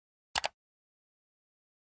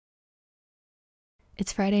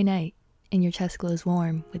It's Friday night, and your chest glows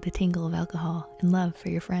warm with the tingle of alcohol and love for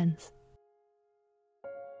your friends.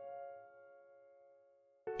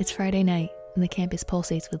 It's Friday night, and the campus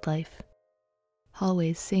pulsates with life.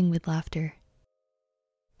 Hallways sing with laughter.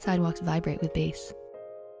 Sidewalks vibrate with bass.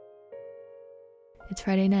 It's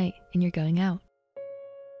Friday night, and you're going out.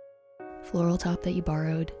 Floral top that you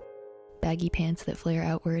borrowed, baggy pants that flare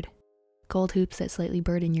outward, gold hoops that slightly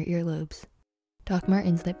burden your earlobes, Doc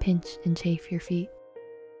Martens that pinch and chafe your feet.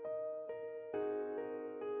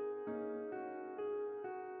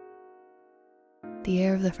 The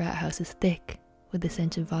air of the frat house is thick with the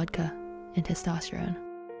stench of vodka and testosterone.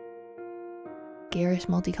 Garish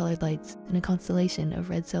multicolored lights and a constellation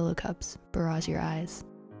of red solo cups barrage your eyes.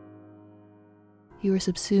 You are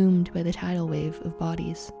subsumed by the tidal wave of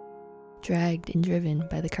bodies, dragged and driven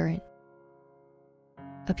by the current.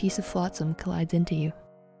 A piece of flotsam collides into you.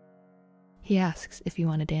 He asks if you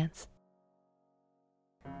want to dance.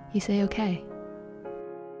 You say okay,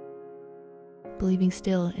 believing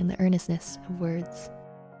still in the earnestness of words.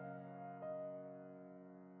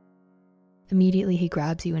 Immediately he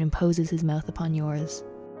grabs you and imposes his mouth upon yours.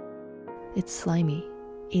 It's slimy,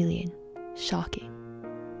 alien, shocking.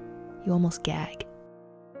 You almost gag.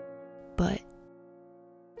 But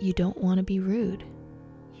you don't want to be rude.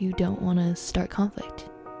 You don't want to start conflict.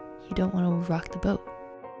 You don't want to rock the boat.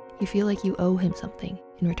 You feel like you owe him something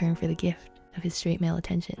in return for the gift of his straight male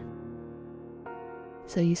attention.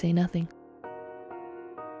 So you say nothing.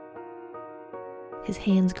 His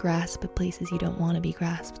hands grasp at places you don't want to be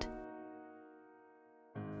grasped.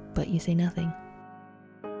 But you say nothing.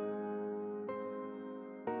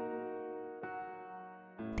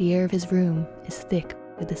 The air of his room is thick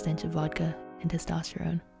with the stench of vodka and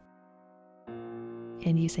testosterone.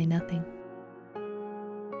 And you say nothing.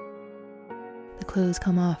 The clothes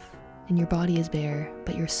come off and your body is bare,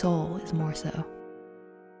 but your soul is more so.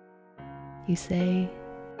 You say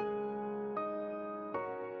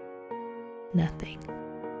nothing.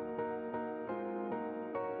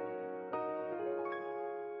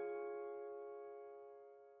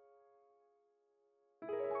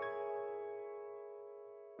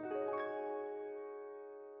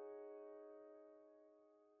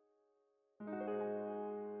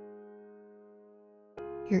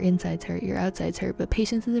 Your insides hurt, your outsides hurt, but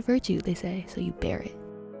patience is a virtue, they say, so you bear it.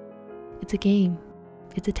 It's a game.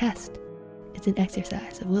 It's a test. It's an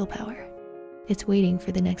exercise of willpower. It's waiting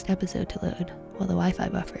for the next episode to load while the Wi-Fi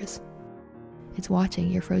buffers. It's watching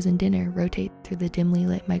your frozen dinner rotate through the dimly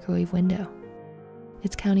lit microwave window.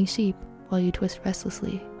 It's counting sheep while you twist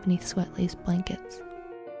restlessly beneath sweat-laced blankets.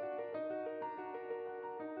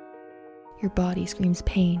 Your body screams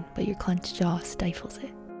pain, but your clenched jaw stifles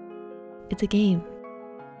it. It's a game.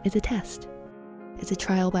 It's a test. It's a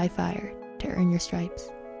trial by fire to earn your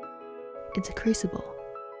stripes. It's a crucible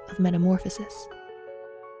of metamorphosis.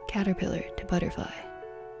 Caterpillar to butterfly,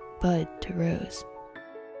 bud to rose,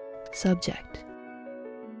 subject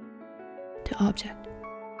to object.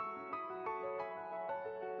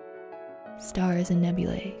 Stars and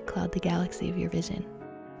nebulae cloud the galaxy of your vision,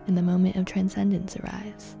 and the moment of transcendence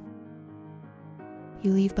arrives.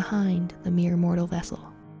 You leave behind the mere mortal vessel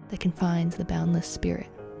that confines the boundless spirit.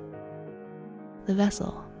 The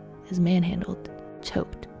vessel is manhandled,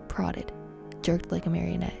 choked, prodded, jerked like a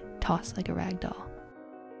marionette, tossed like a rag doll.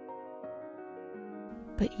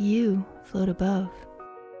 But you float above,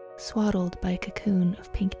 swaddled by a cocoon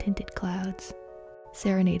of pink-tinted clouds,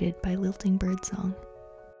 serenaded by lilting birdsong,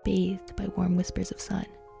 bathed by warm whispers of sun.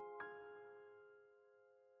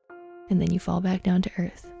 And then you fall back down to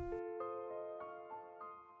earth.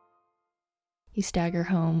 You stagger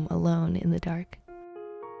home alone in the dark,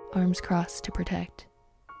 arms crossed to protect,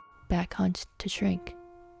 back hunched to shrink.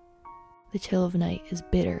 The chill of night is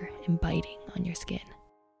bitter and biting on your skin.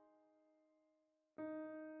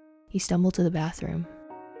 You stumble to the bathroom,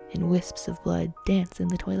 and wisps of blood dance in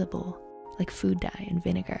the toilet bowl like food dye and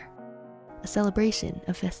vinegar, a celebration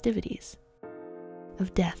of festivities,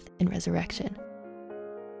 of death and resurrection.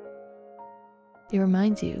 It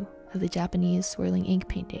reminds you of the Japanese swirling ink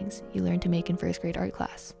paintings you learned to make in first grade art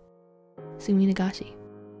class, Suminagashi.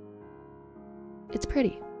 It's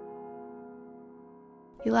pretty.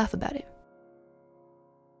 You laugh about it.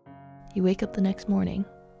 You wake up the next morning,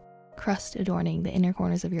 crust adorning the inner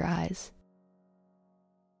corners of your eyes,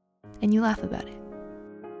 and you laugh about it.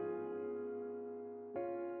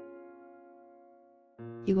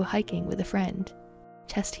 You go hiking with a friend,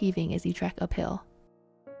 chest heaving as you trek uphill,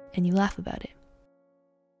 and you laugh about it.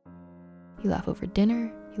 You laugh over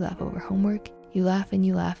dinner, you laugh over homework, you laugh and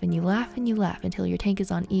you laugh and you laugh and you laugh until your tank is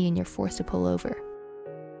on E and you're forced to pull over.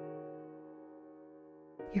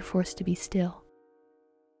 You're forced to be still.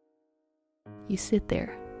 You sit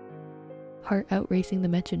there, heart outracing the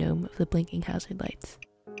metronome of the blinking hazard lights.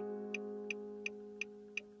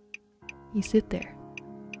 You sit there,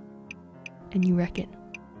 and you reckon.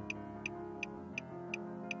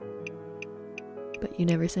 But you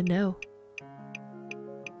never said no.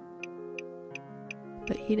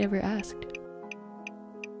 But he never asked.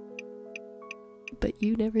 But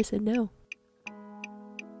you never said no.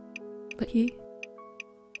 But he.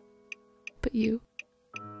 But you.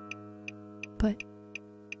 But